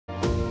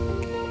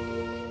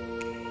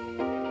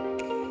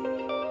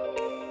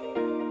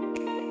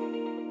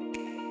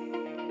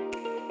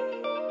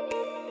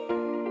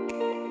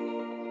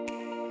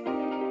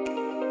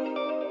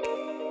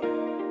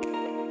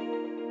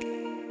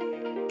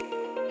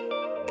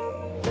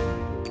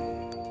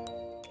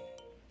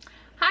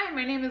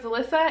my name is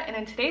Alyssa, and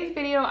in today's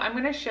video, I'm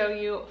gonna show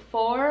you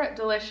 4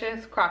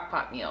 delicious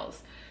crockpot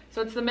meals.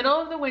 So it's the middle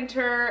of the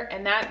winter,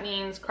 and that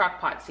means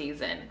crockpot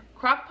season.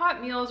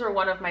 Crockpot meals are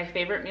one of my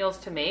favorite meals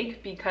to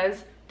make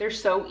because they're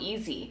so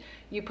easy.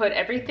 You put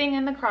everything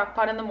in the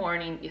crockpot in the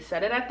morning, you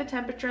set it at the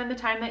temperature and the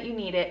time that you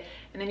need it,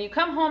 and then you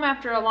come home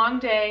after a long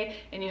day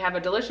and you have a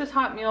delicious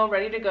hot meal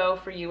ready to go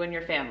for you and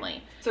your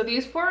family. So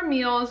these 4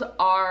 meals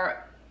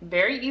are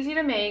very easy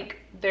to make.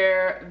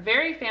 They're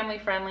very family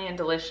friendly and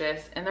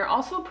delicious, and they're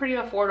also pretty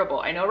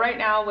affordable. I know right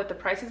now with the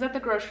prices at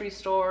the grocery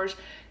stores,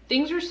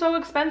 things are so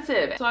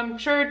expensive. So I'm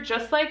sure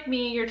just like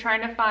me, you're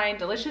trying to find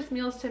delicious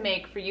meals to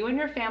make for you and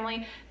your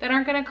family that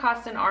aren't gonna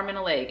cost an arm and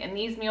a leg, and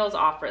these meals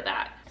offer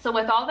that. So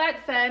with all that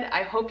said,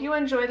 I hope you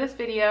enjoy this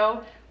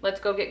video. Let's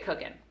go get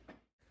cooking.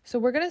 So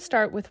we're gonna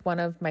start with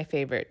one of my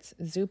favorites,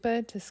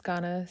 Zuppa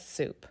Toscana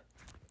soup.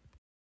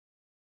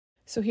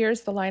 So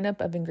here's the lineup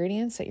of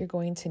ingredients that you're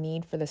going to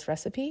need for this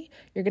recipe.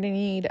 You're going to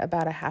need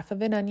about a half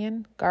of an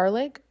onion,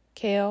 garlic,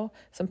 kale,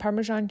 some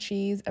Parmesan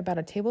cheese, about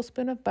a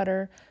tablespoon of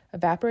butter,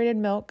 evaporated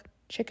milk,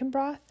 chicken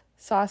broth,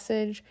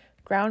 sausage,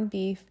 ground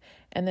beef,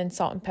 and then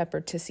salt and pepper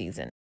to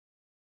season.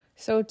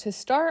 So to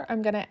start,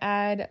 I'm going to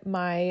add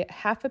my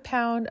half a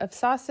pound of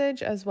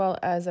sausage as well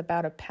as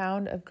about a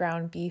pound of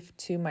ground beef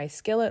to my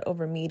skillet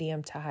over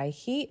medium to high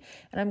heat.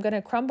 And I'm going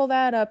to crumble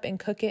that up and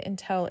cook it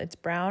until it's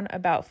brown,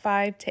 about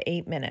 5 to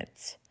 8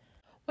 minutes.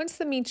 Once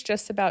the meat's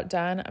just about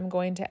done, I'm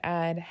going to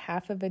add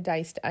half of a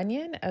diced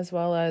onion as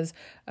well as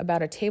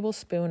about a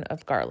tablespoon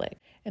of garlic.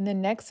 And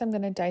then next I'm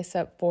going to dice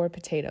up 4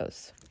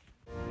 potatoes.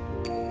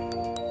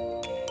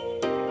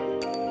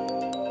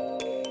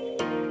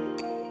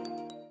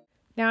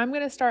 Now I'm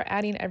going to start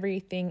adding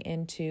everything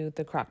into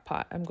the crock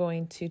pot. I'm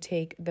going to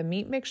take the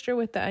meat mixture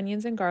with the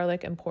onions and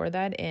garlic and pour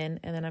that in,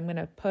 and then I'm going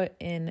to put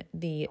in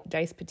the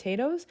diced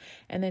potatoes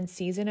and then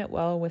season it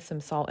well with some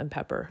salt and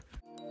pepper.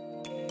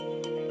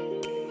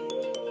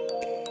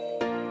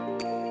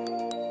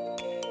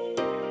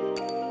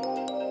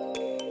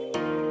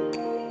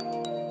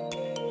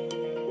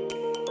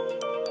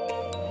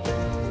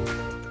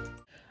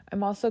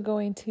 I'm also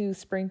going to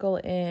sprinkle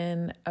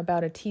in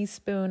about a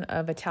teaspoon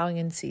of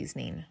Italian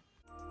seasoning.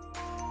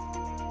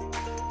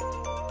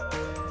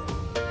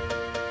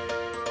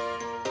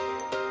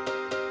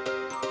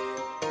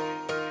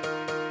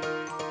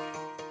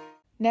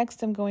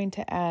 Next, I'm going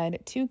to add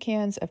 2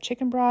 cans of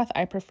chicken broth.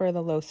 I prefer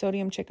the low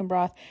sodium chicken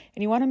broth,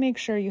 and you want to make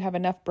sure you have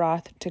enough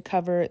broth to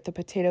cover the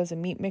potatoes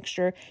and meat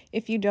mixture.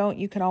 If you don't,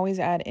 you can always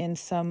add in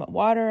some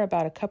water,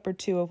 about a cup or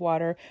 2 of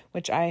water,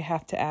 which I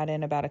have to add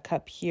in about a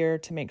cup here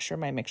to make sure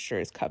my mixture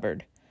is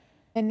covered.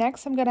 And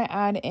next I'm going to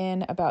add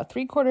in about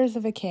 3/4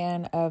 of a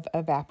can of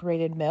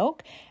evaporated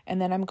milk, and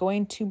then I'm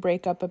going to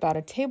break up about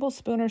a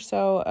tablespoon or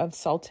so of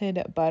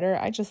salted butter.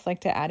 I just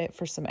like to add it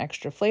for some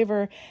extra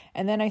flavor,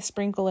 and then I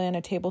sprinkle in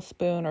a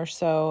tablespoon or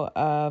so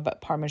of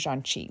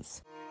Parmesan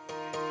cheese.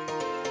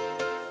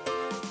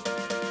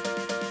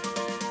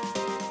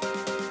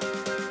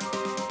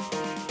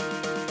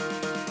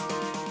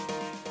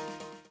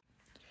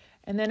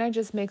 And then I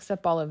just mixed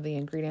up all of the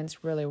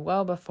ingredients really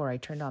well before I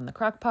turned on the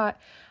crock pot.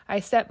 I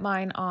set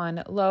mine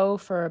on low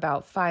for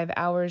about 5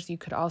 hours. You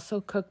could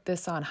also cook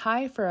this on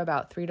high for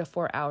about 3 to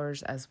 4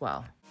 hours as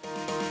well.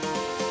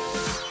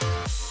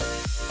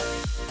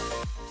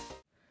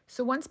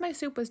 So once my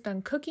soup was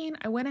done cooking,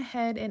 I went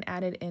ahead and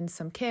added in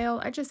some kale.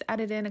 I just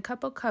added in a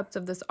couple cups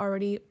of this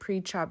already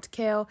pre-chopped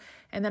kale,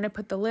 and then I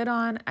put the lid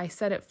on. I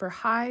set it for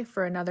high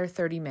for another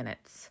 30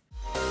 minutes.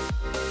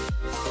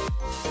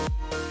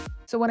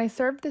 So when I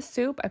served the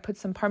soup, I put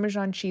some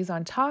Parmesan cheese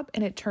on top,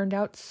 and it turned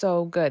out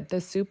so good.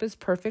 This soup is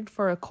perfect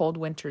for a cold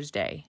winter's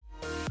day.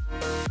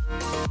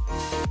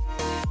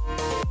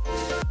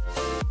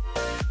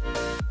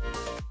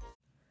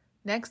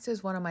 Next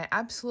is one of my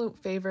absolute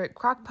favorite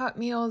crockpot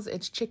meals.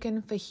 It's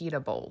chicken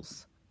fajita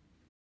bowls.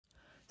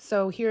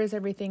 So here's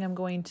everything I'm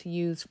going to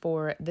use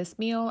for this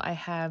meal. I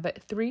have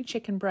 3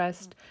 chicken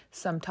breasts,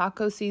 some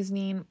taco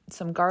seasoning,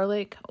 some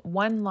garlic,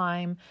 1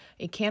 lime,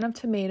 a can of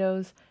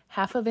tomatoes,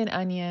 half of an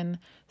onion,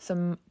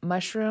 some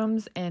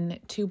mushrooms, and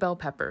 2 bell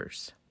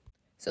peppers.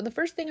 So the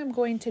first thing I'm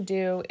going to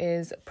do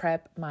is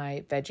prep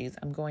my veggies.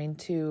 I'm going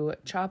to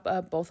chop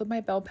up both of my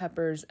bell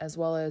peppers as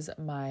well as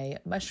my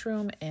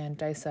mushroom and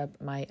dice up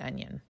my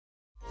onion.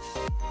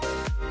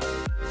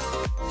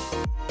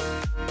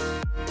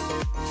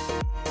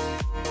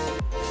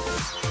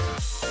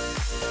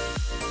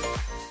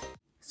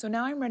 So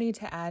now I'm ready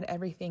to add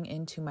everything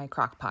into my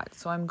crock pot.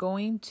 So I'm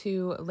going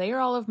to layer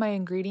all of my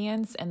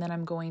ingredients, and then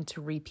I'm going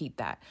to repeat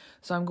that.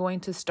 So I'm going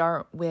to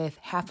start with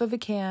half of a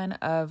can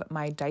of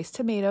my diced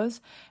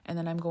tomatoes, and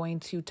then I'm going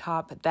to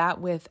top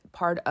that with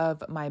part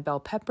of my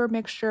bell pepper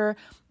mixture,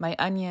 my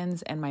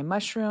onions, and my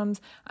mushrooms.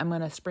 I'm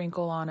going to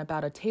sprinkle on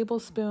about a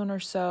tablespoon or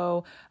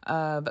so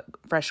of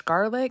fresh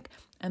garlic.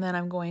 And then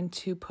I'm going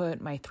to put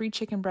my 3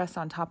 chicken breasts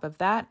on top of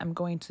that. I'm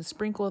going to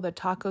sprinkle the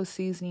taco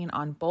seasoning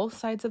on both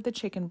sides of the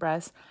chicken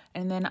breast.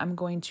 And then I'm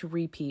going to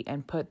repeat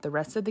and put the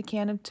rest of the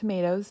can of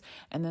tomatoes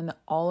and then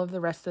all of the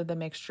rest of the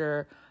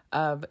mixture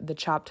of the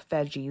chopped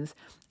veggies,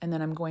 and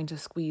then I'm going to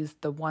squeeze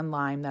the 1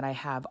 lime that I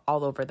have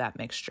all over that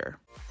mixture.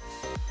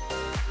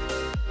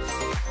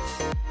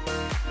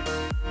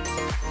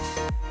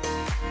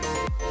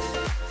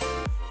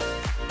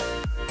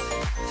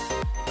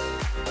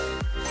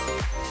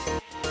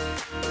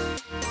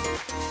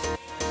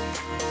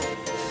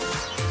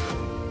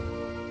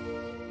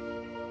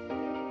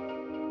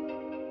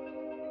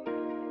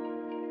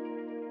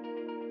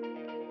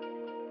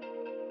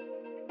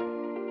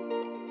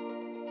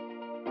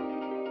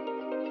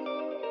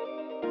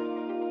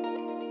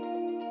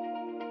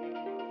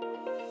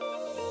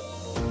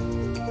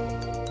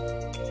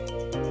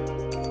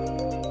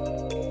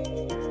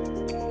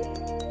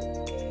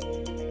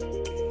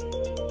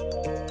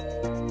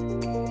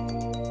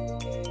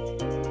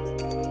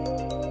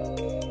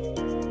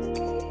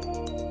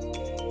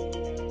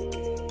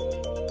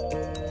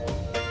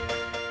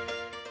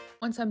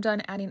 Once I'm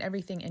done adding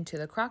everything into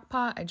the crock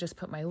pot, I just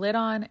put my lid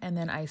on and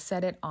then I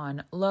set it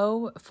on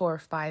low for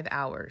 5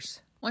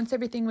 hours. Once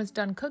everything was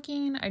done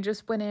cooking, I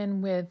just went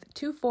in with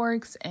 2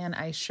 forks and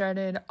I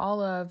shredded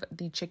all of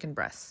the chicken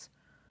breasts.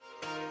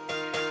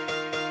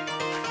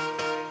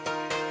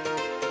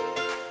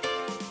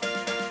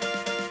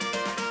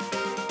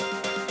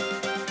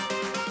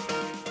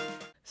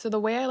 So the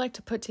way I like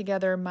to put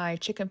together my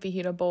chicken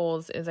fajita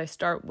bowls is I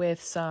start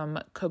with some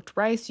cooked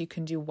rice. You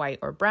can do white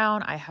or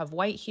brown. I have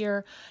white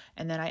here.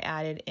 And then I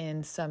added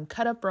in some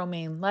cut up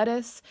romaine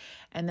lettuce.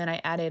 And then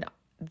I added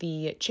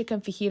the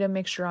chicken fajita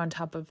mixture on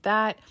top of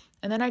that.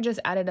 And then I just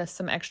added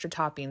some extra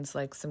toppings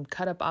like some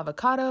cut up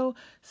avocado,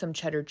 some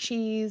cheddar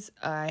cheese.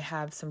 I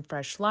have some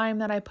fresh lime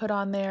that I put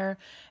on there.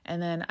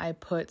 And then I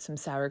put some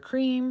sour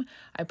cream.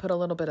 I put a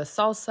little bit of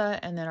salsa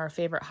and then our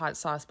favorite hot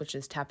sauce, which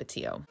is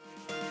Tapatio.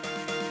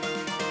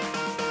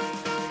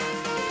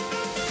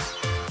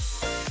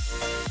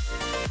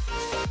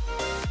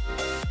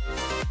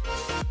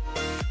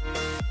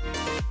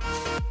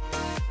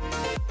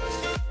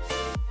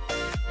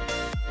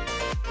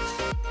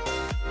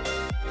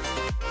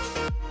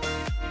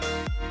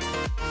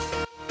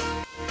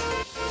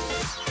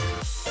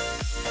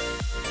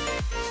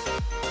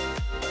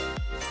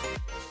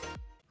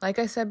 Like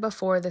I said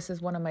before, this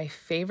is one of my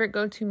favorite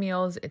go-to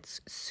meals.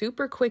 It's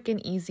super quick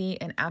and easy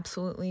and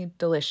absolutely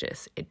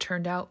delicious. It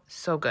turned out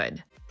so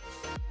good.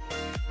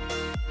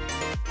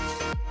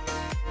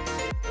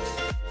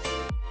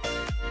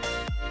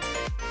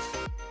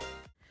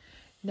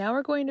 Now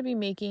we're going to be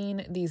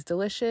making these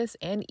delicious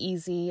and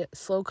easy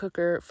slow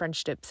cooker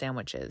French dip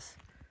sandwiches.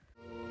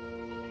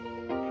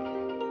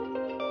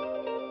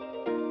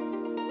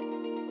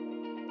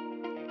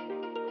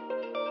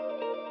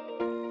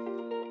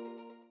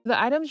 The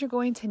items you're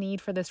going to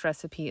need for this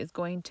recipe is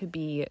going to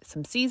be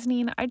some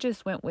seasoning. I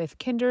just went with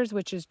Kinder's,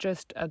 which is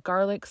just a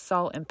garlic,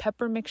 salt, and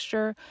pepper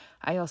mixture.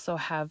 I also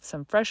have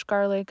some fresh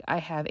garlic. I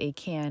have a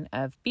can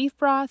of beef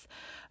broth,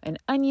 an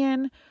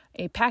onion,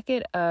 a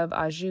packet of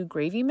au jus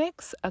gravy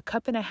mix, a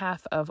cup and a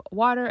half of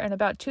water, and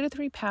about 2 to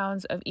 3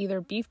 pounds of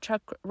either beef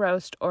chuck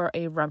roast or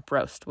a rump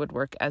roast would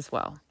work as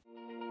well.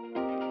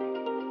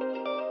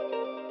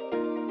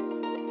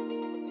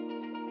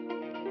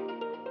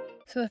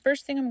 So the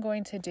first thing I'm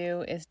going to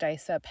do is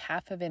dice up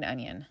half of an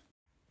onion.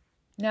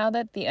 Now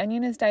that the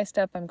onion is diced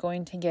up, I'm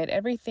going to get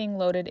everything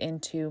loaded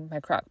into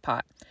my crock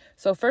pot.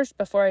 So first,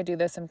 before I do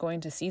this, I'm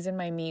going to season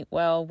my meat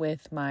well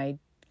with my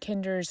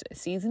Kinder's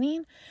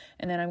seasoning,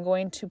 and then I'm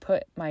going to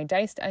put my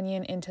diced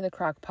onion into the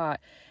crock pot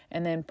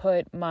and then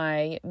put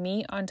my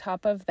meat on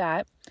top of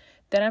that.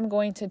 Then I'm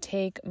going to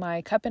take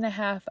my cup and a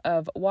half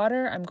of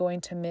water. I'm going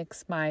to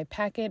mix my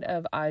packet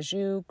of au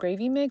jus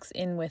gravy mix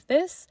in with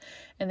this.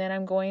 And then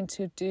I'm going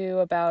to do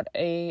about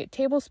a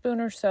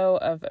tablespoon or so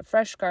of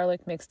fresh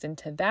garlic mixed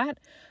into that.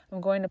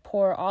 I'm going to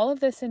pour all of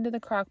this into the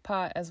crock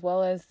pot as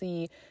well as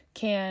the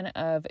can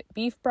of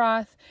beef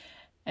broth.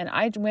 And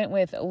I went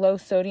with low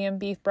sodium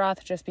beef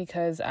broth just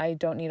because I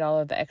don't need all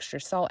of the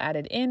extra salt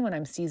added in when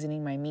I'm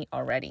seasoning my meat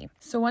already.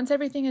 So once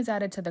everything is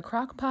added to the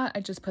crock pot, I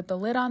just put the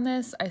lid on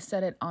this. I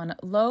set it on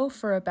low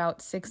for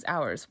about 6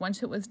 hours.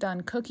 Once it was done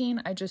cooking,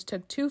 I just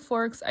took 2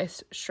 forks, I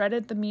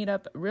shredded the meat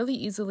up really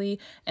easily,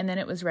 and then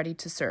it was ready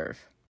to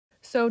serve.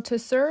 So to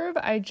serve,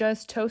 I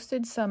just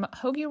toasted some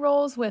hoagie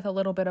rolls with a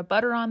little bit of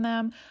butter on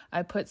them.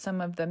 I put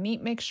some of the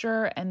meat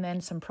mixture and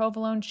then some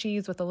provolone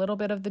cheese with a little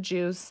bit of the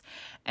juice.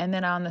 And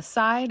then on the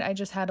side, I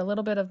just had a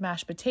little bit of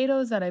mashed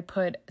potatoes that I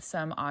put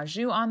some au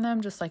jus on them,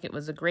 just like it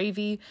was a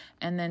gravy,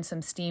 and then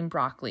some steamed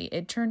broccoli.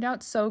 It turned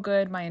out so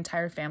good. My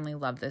entire family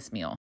loved this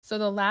meal. So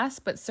the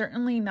last but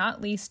certainly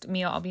not least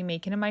meal I'll be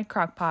making in my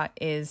crock pot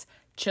is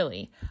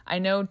chili. I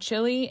know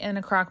chili and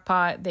a crock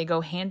pot, they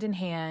go hand in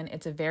hand.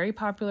 It's a very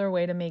popular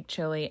way to make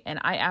chili, and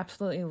I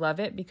absolutely love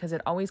it because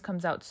it always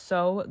comes out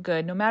so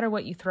good no matter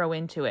what you throw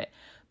into it.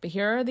 But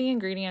here are the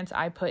ingredients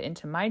I put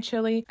into my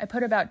chili. I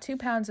put about 2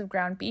 pounds of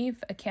ground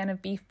beef, a can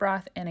of beef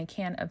broth, and a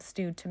can of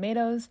stewed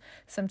tomatoes,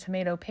 some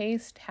tomato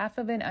paste, half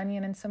of an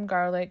onion and some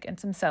garlic and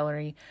some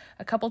celery,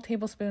 a couple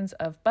tablespoons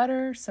of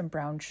butter, some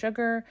brown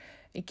sugar,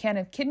 a can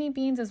of kidney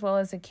beans as well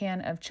as a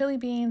can of chili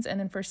beans. And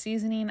then for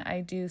seasoning,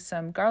 I do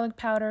some garlic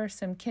powder,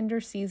 some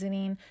Kinder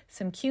seasoning,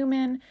 some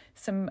cumin,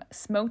 some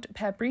smoked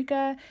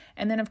paprika.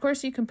 And then of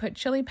course you can put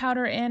chili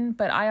powder in,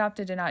 but I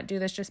opted to not do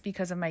this just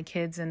because of my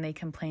kids and they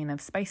complain of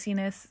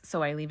spiciness,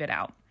 so I leave it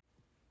out.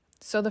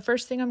 So the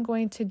first thing I'm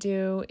going to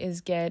do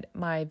is get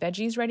my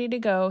veggies ready to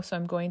go. So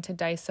I'm going to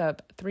dice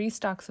up 3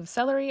 stalks of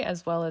celery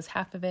as well as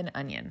half of an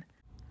onion.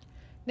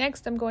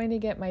 Next, I'm going to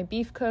get my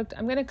beef cooked.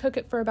 I'm going to cook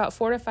it for about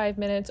 4 to 5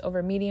 minutes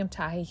over medium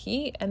to high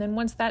heat. And then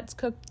once that's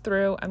cooked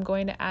through, I'm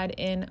going to add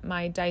in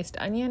my diced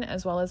onion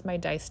as well as my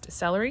diced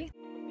celery.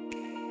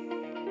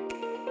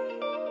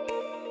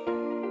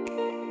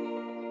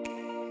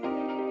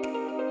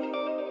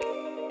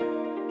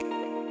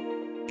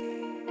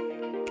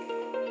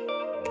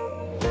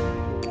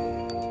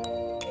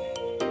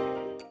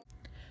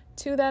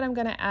 To that, I'm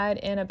going to add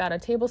in about a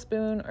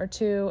tablespoon or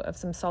 2 of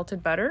some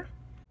salted butter.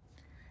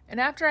 And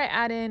after I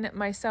add in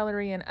my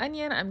celery and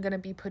onion, I'm going to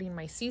be putting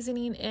my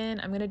seasoning in.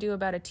 I'm going to do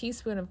about a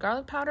teaspoon of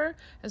garlic powder,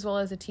 as well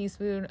as a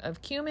teaspoon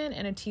of cumin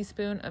and a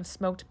teaspoon of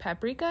smoked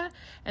paprika.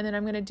 And then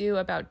I'm going to do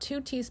about 2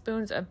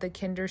 teaspoons of the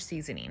Kinder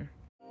seasoning.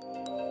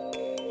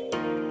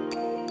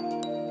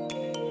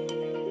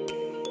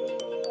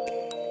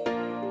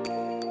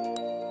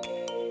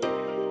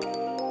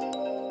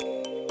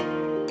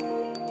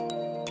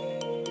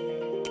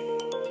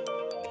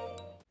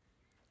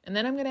 And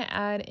then I'm going to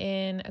add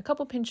in a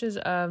couple pinches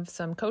of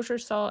some kosher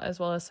salt as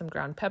well as some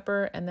ground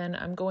pepper. And then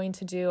I'm going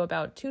to do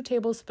about 2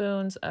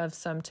 tablespoons of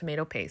some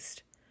tomato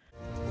paste.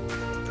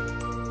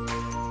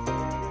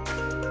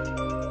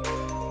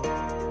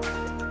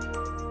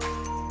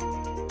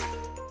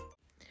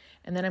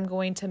 And then I'm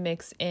going to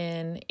mix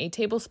in a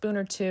tablespoon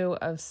or 2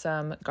 of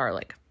some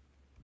garlic.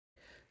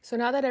 So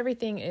now that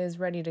everything is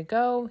ready to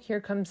go, here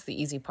comes the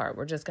easy part.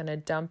 We're just going to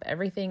dump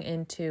everything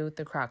into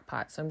the crock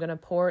pot. So I'm going to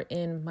pour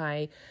in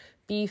my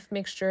beef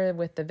mixture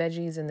with the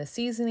veggies and the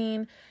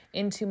seasoning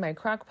into my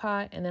crock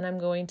pot, and then I'm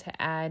going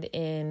to add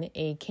in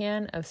a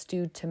can of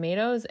stewed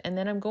tomatoes, and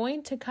then I'm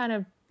going to kind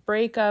of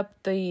break up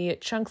the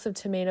chunks of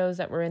tomatoes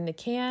that were in the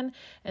can,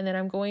 and then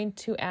I'm going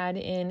to add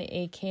in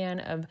a can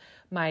of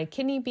my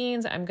kidney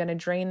beans. I'm going to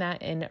drain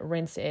that and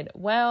rinse it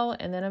well,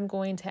 and then I'm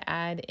going to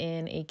add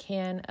in a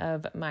can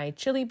of my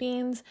chili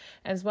beans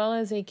as well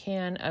as a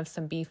can of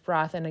some beef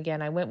broth. And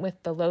again, I went with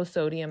the low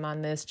sodium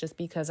on this just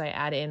because I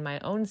add in my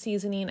own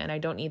seasoning and I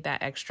don't need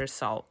that extra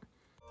salt.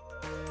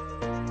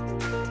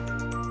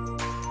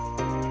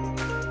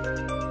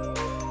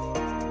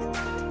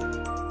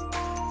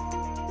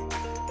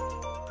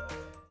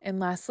 And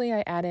lastly,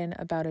 I add in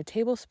about a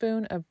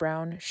tablespoon of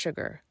brown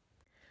sugar.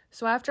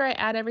 So after I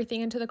add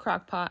everything into the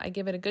crock pot, I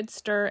give it a good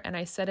stir and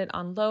I set it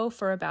on low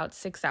for about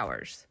 6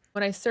 hours.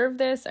 When I served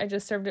this, I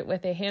just served it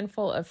with a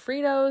handful of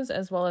Fritos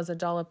as well as a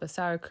dollop of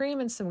sour cream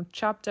and some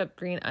chopped up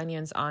green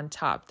onions on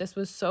top. This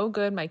was so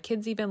good. My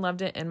kids even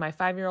loved it and my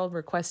 5-year-old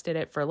requested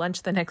it for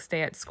lunch the next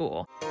day at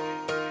school.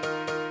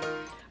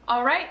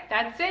 All right,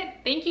 that's it.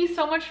 Thank you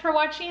so much for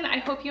watching. I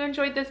hope you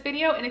enjoyed this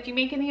video, and if you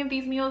make any of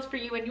these meals for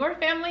you and your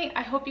family,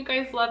 I hope you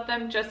guys love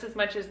them just as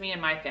much as me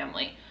and my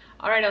family.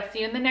 All right, I'll see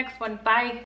you in the next one. Bye.